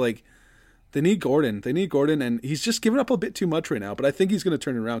guess. But they need Gordon. And he's just giving up a bit too much right now. But I think he's going to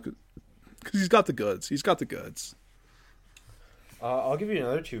turn it around because he's got the goods. I'll give you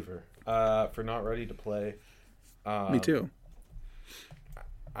another twofer for not ready to play. Me too.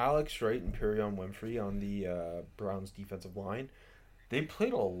 Alex Wright and Perion Winfrey on the Browns defensive line. They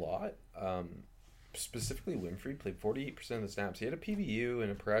played a lot. Specifically, Winfrey played 48% of the snaps. He had a PBU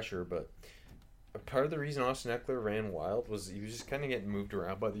and a pressure, but part of the reason Austin Eckler ran wild was he was just kind of getting moved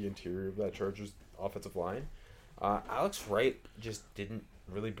around by the interior of that Chargers offensive line. Alex Wright just didn't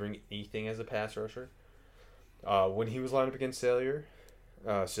really bring anything as a pass rusher. When he was lined up against Salyer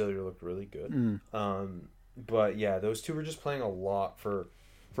looked really good. But yeah, those two were just playing a lot for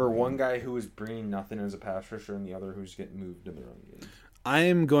one guy who was bringing nothing as a pass rusher and the other who's getting moved in the run game. I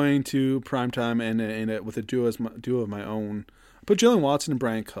am going to primetime and with a duo of my own. Put Jalen Watson and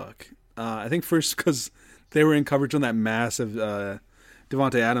Brian Cook. I think first because they were in coverage on that massive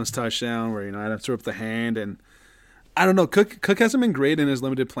Devontae Adams touchdown where Adams threw up the hand, and I don't know. Cook hasn't been great in his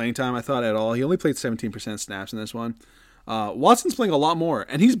limited playing time, I thought, at all. He only played 17% snaps in this one. Watson's playing a lot more,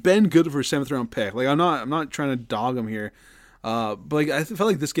 and he's been good for a 7th round pick. I'm not trying to dog him here. But I felt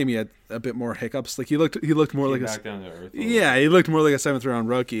like this game he had a bit more hiccups. He looked more like back down to earth. He looked more like a 7th round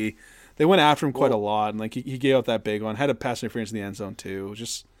rookie. They went after him quite a lot, and he gave up that big one. Had a pass interference in the end zone too.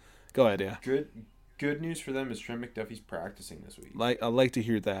 Just go ahead, yeah. good news for them is Trent McDuffie's practicing this week. I'd like to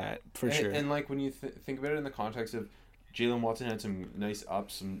hear that for sure. And like when you think about it in the context of Jalen Watson had some nice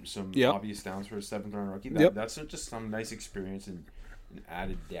ups, some Yep. obvious downs for a 7th-round rookie. Yep. That's just some nice experience and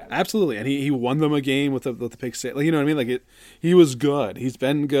added depth. Absolutely, and he won them a game with the pick six. Like, you know what I mean? Like he was good. He's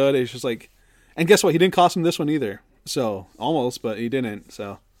been good. It's just like, and guess what? He didn't cost him this one either. So almost, but he didn't.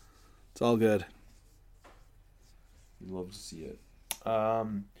 So it's all good. You love to see it.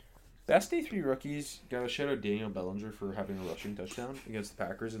 Best day 3 rookies. Got to shout out Daniel Bellinger for having a rushing touchdown against the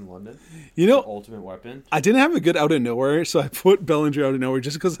Packers in London. You know, the ultimate weapon. I didn't have a good out of nowhere, so I put Bellinger out of nowhere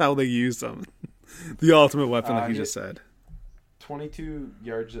just because how they used him. The ultimate weapon, like you just said. 22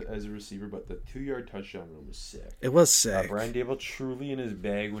 yards as a receiver, but the 2-yard touchdown run was sick. It was sick. Brian Dable truly in his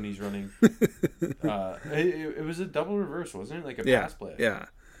bag when he's running. It was a double reverse, wasn't it? Like a pass play. Yeah.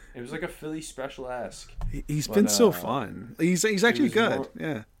 It was like a Philly special-esque. He's been so fun. He's actually good.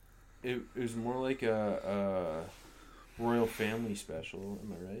 Yeah. It was more like a royal family special.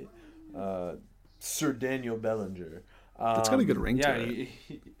 Am I right? Sir Daniel Bellinger. That's got a good ring to it.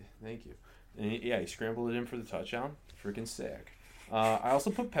 Thank you. And he scrambled it in for the touchdown. Freaking sick. I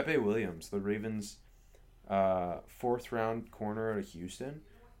also put Pepe Williams, the Ravens' 4th-round corner out of Houston,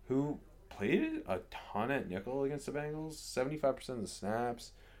 who played a ton at nickel against the Bengals. 75% of the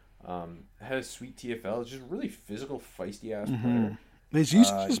snaps. Had a sweet TFL. It's just really physical, feisty-ass player. He's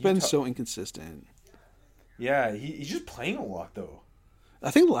just been so inconsistent. Yeah, he's just playing a lot, though. I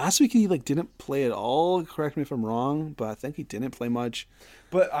think last week he didn't play at all. Correct me if I'm wrong, but I think he didn't play much.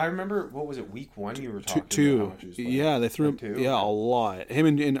 But I remember, what was it, week 1 you were talking about how much he was playing? Yeah, they threw him. Two? Yeah, a lot. Him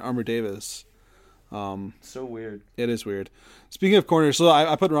and Armour Davis. So weird. It is weird. Speaking of corners, so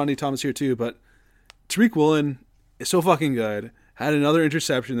I put Ronnie Thomas here too, but Tariq Woolen is so fucking good. Had another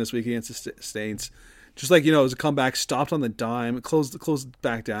interception this week against the Saints. Just it was a comeback, stopped on the dime, closed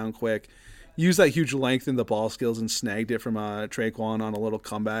back down quick. Used that huge length in the ball skills and snagged it from Traquan on a little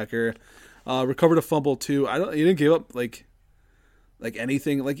comebacker. Recovered a fumble too. He didn't give up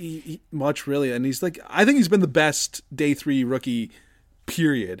anything much really, and he's I think he's been the best day 3 rookie.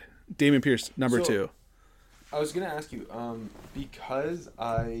 Period. Dameon Pierce, number 2. I was gonna ask you, because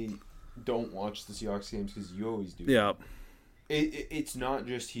I don't watch the Seahawks games because you always do. Yeah. It's not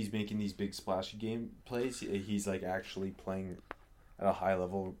just he's making these big splashy game plays. He's actually playing at a high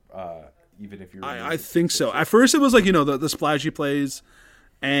level. Even if you're, I think so. At first, it was the splashy plays,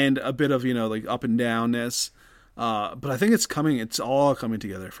 and a bit of up and downness. But I think it's coming. It's all coming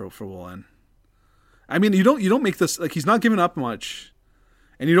together for Woolen. I mean, you don't make this he's not giving up much,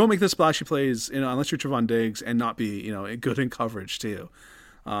 and you don't make the splashy plays unless you're Trevon Diggs and not be good in coverage too.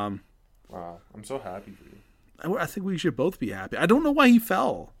 Wow, I'm so happy for you. I think we should both be happy. I don't know why he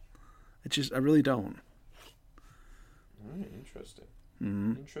fell. I really don't. All right, interesting.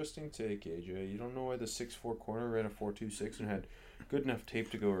 Mm-hmm. Interesting take, AJ. You don't know why the 6'4" corner ran a 4.26 and had good enough tape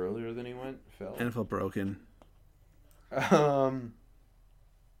to go earlier than he fell. NFL broken.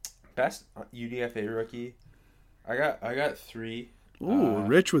 Best UDFA rookie. I got 3. Ooh,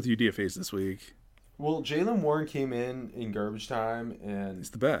 rich with UDFAs this week. Well, Jaylen Warren came in garbage time, and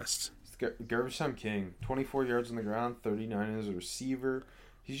he's the best. Garbage time king. 24 yards on the ground, 39 as a receiver.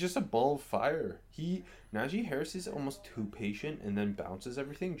 He's just a ball of fire. Najee Harris is almost too patient and then bounces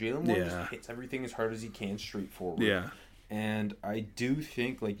everything. Jaylen Warren just hits everything as hard as he can straight forward. Yeah. And I do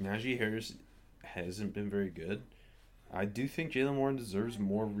think Najee Harris hasn't been very good. I do think Jaylen Warren deserves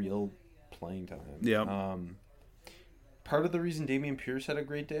more real playing time. Yeah. Part of the reason Dameon Pierce had a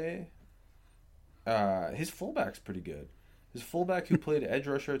great day, his fullback's pretty good. His fullback who played edge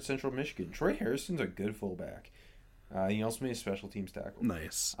rusher at Central Michigan. Troy Harrison's a good fullback. He also made a special teams tackle.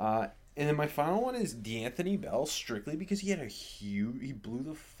 Nice. And then my final one is D'Anthony Bell, strictly because he blew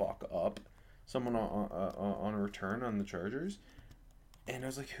the fuck up someone on a return on the Chargers. And I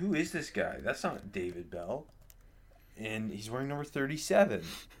was like, who is this guy? That's not David Bell. And he's wearing number 37.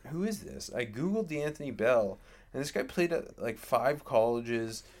 Who is this? I Googled D'Anthony Bell, and this guy played at 5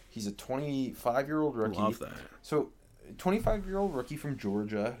 colleges. He's a 25-year-old rookie. Love that. So 25-year-old rookie from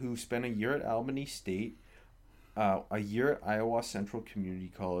Georgia who spent a year at Albany State, a year at Iowa Central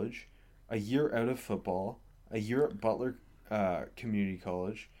Community College, a year out of football, a year at Butler Community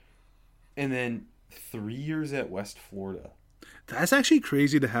College, and then 3 years at West Florida. That's actually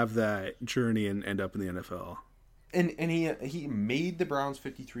crazy to have that journey and end up in the NFL. And he made the Browns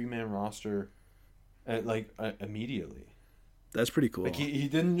 53-man roster immediately. That's pretty cool. He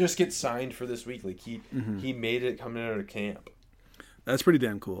didn't just get signed for this week. He made it coming out of camp. That's pretty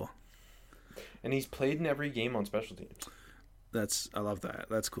damn cool. And he's played in every game on special teams. I love that.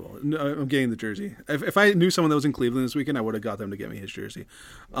 That's cool. No, I'm getting the jersey. If I knew someone that was in Cleveland this weekend, I would have got them to get me his jersey.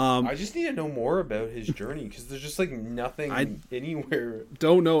 I just need to know more about his journey because there's just like nothing anywhere.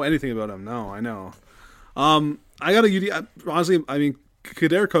 Don't know anything about him. No, I know. I got a UD. Honestly, I mean,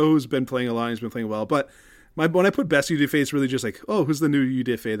 Kader Koho's been playing a lot. He's been playing well, but when I put best UDFA, it's really just like, oh, who's the new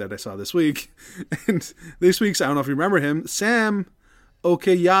UDFA that I saw this week? And this week's, I don't know if you remember him, Sam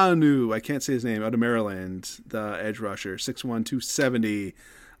Okeyanu, I can't say his name, out of Maryland, the edge rusher, 6'1", 270.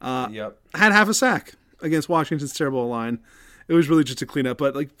 Yep. Had half a sack against Washington's terrible line. It was really just a cleanup,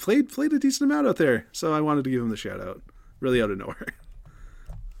 but like played a decent amount out there. So I wanted to give him the shout out. Really out of nowhere.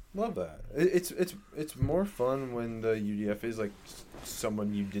 Love that. It's more fun when the UDF is like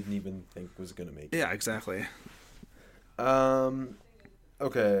someone you didn't even think was gonna make it. Yeah, exactly.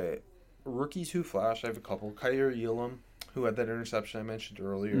 Okay. Rookies who flash. I have a couple. Kyer Elam, who had that interception I mentioned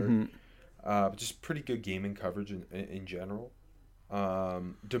earlier. Just pretty good gaming coverage in general.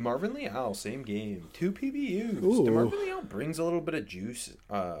 DeMarvin Leal, same game. 2 PBUs. Ooh. DeMarvin Leal brings a little bit of juice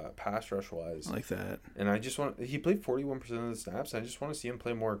pass rush wise. I like that. And I just he played 41% of the snaps, and I just want to see him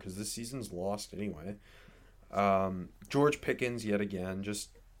play more because this season's lost anyway. George Pickens, yet again,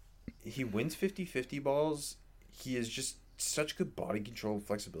 he wins 50-50 balls. He is just such good body control and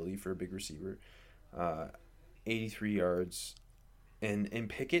flexibility for a big receiver. 83 yards. And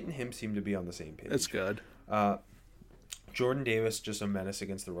Pickett and him seem to be on the same page. That's good. Jordan Davis, just a menace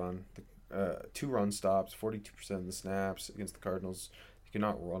against the run. 2 run stops, 42% of the snaps against the Cardinals. You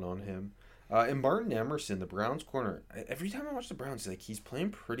cannot run on him. And Martin Emerson, the Browns corner. Every time I watch the Browns, he's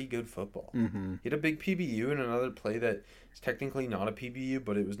playing pretty good football. Mm-hmm. He had a big PBU and another play that is technically not a PBU,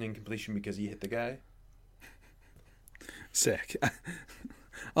 but it was an incompletion because he hit the guy. Sick.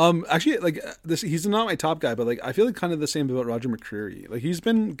 Actually, like he's not my top guy, but like I feel like kind of the same about Roger McCreary. Like he's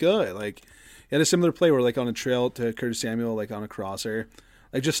been good. Like he had a similar play where like on a trail to Curtis Samuel, like on a crosser,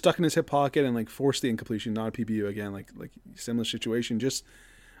 like just stuck in his hip pocket and like forced the incompletion, not a PBU again. Like similar situation. Just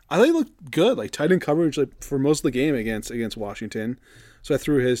I thought he looked good. Like tight end coverage like for most of the game against Washington. So I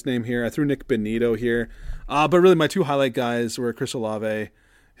threw his name here. I threw Nick Benito here. But really my 2 highlight guys were Chris Olave,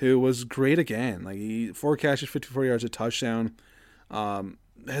 who was great again. Like he 4 catches, 54 yards, a touchdown.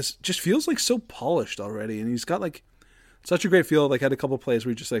 Just feels like so polished already, and he's got like such a great feel. Like had a couple plays where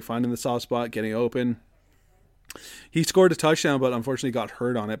he just like finding the soft spot, getting open. He scored a touchdown, but unfortunately got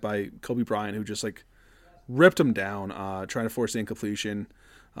hurt on it by Kobe Bryant, who just like ripped him down, trying to force the incompletion,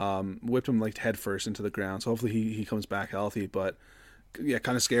 whipped him like head first into the ground. So hopefully he comes back healthy. But yeah,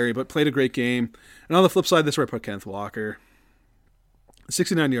 kind of scary, but played a great game. And on the flip side, this is where I put Kenneth Walker,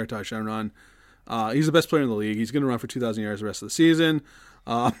 69-yard touchdown run. He's the best player in the league. He's going to run for 2,000 yards the rest of the season.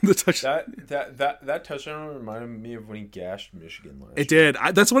 That touchdown reminded me of when he gashed Michigan last year. It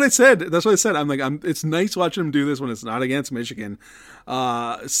did. That's what I said. I'm like, it's nice watching him do this when it's not against Michigan.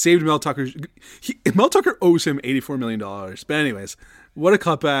 Saved Mel Tucker. Mel Tucker owes him $84 million. But anyways, what a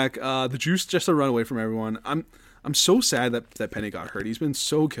cutback. The juice just to run away from everyone. I'm so sad that Penny got hurt. He's been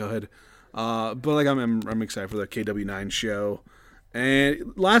so good. But like I'm excited for the KW9 show.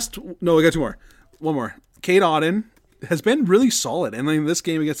 And I got 2 more. One more. Cade Otton has been really solid. And in this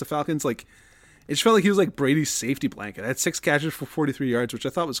game against the Falcons, like it just felt like he was like Brady's safety blanket. I had 6 catches for 43 yards, which I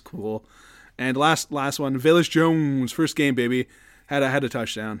thought was cool. And last one, Velus Jones, first game, baby, had a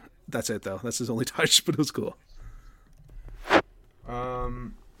touchdown. That's it though. That's his only touch, but it was cool.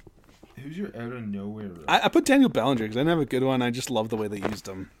 Who's your out of nowhere? I put Daniel Bellinger because I didn't have a good one. I just love the way they used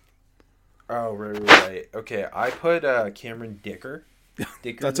him. Oh right. Okay, I put Cameron Dicker.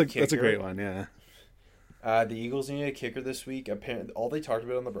 That's a great one. Yeah. The Eagles needed a kicker this week. Apparently, all they talked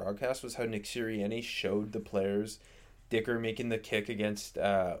about on the broadcast was how Nick Sirianni showed the players Dicker making the kick against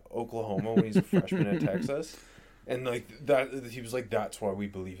Oklahoma when he's a freshman at Texas, and like that, he was like, "That's why we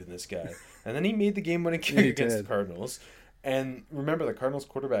believe in this guy." And then he made the game-winning kick against the Cardinals. And remember, the Cardinals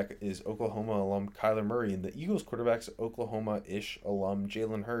quarterback is Oklahoma alum Kyler Murray, and the Eagles quarterback's Oklahoma-ish alum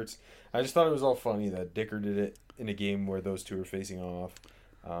Jalen Hurts. I just thought it was all funny that Dicker did it in a game where those two are facing off.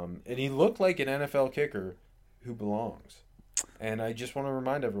 And he looked like an NFL kicker who belongs. And I just want to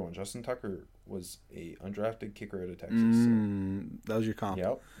remind everyone, Justin Tucker was a undrafted kicker out of Texas. That was your comp.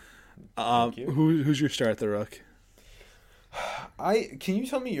 Yep. Thank you. Who's your start at the Rook? Can you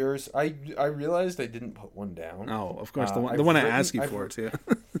tell me yours? I realized I didn't put one down. Oh, of course, the one I asked you for too.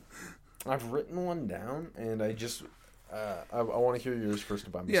 I've written one down, and I just I want to hear yours first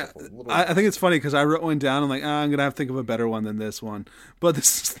about myself. Yeah, I think it's funny because I wrote one down. I'm like, I'm gonna have to think of a better one than this one. But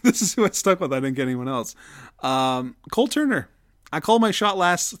this is who I stuck with. I didn't get anyone else. Cole Turner. I called my shot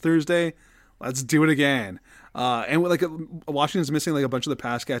last Thursday. Let's do it again. And like Washington's missing like a bunch of the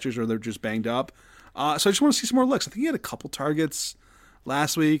pass catchers, or they're just banged up. So I just want to see some more looks. I think he had a couple targets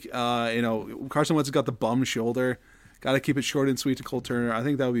last week. Carson Wentz has got the bum shoulder. Got to keep it short and sweet to Cole Turner. I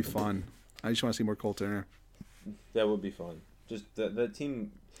think that would be fun. I just want to see more Cole Turner. That would be fun. Just that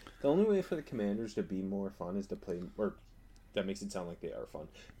team. The only way for the Commanders to be more fun is to play, or that makes it sound like they are fun.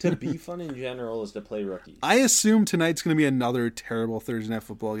 To be fun in general is to play rookies. I assume tonight's going to be another terrible Thursday night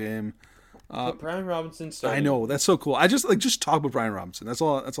football game. But Brian Robinson started. I know, that's so cool. I just talk about Brian Robinson. That's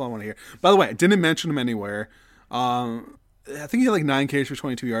all I want to hear. By the way, I didn't mention him anywhere. I think he had like 9 carries for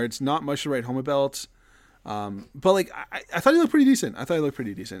 22 yards. Not much to write home about. But like I thought he looked pretty decent.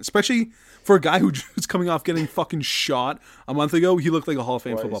 Especially for a guy who was coming off getting fucking shot a month ago. He looked like a Hall of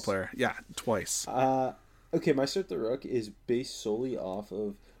Fame football player. Yeah, twice. Okay, my start the rook is based solely off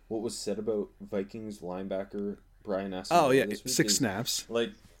of what was said about Vikings linebacker Brian Asamoah. Oh yeah, 6 snaps.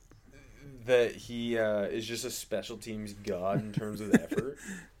 Like that he is just a special teams god in terms of effort.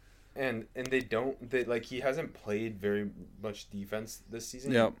 And he hasn't played very much defense this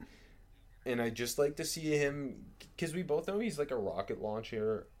season. Yep. And I just like to see him, because we both know he's like a rocket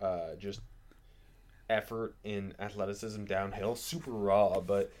launcher, just effort in athleticism downhill, super raw,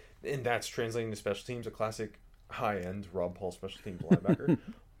 and that's translating to special teams, a classic high-end Rob Paul special teams linebacker.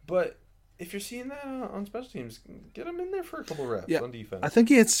 But if you're seeing that on special teams, get him in there for a couple reps on defense. I think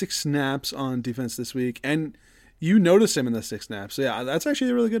he had 6 snaps on defense this week, and you noticed him in the 6 snaps. So yeah, that's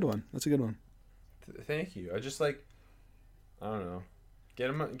actually a really good one. That's a good one. Thank you. I just I don't know. Get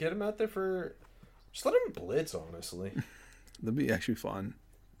him out there for... Just let him blitz, honestly. That'd be actually fun.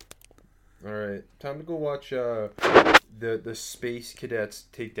 All right. Time to go watch the Space Cadets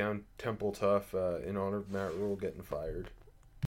take down Temple Tough in honor of Matt Rule getting fired.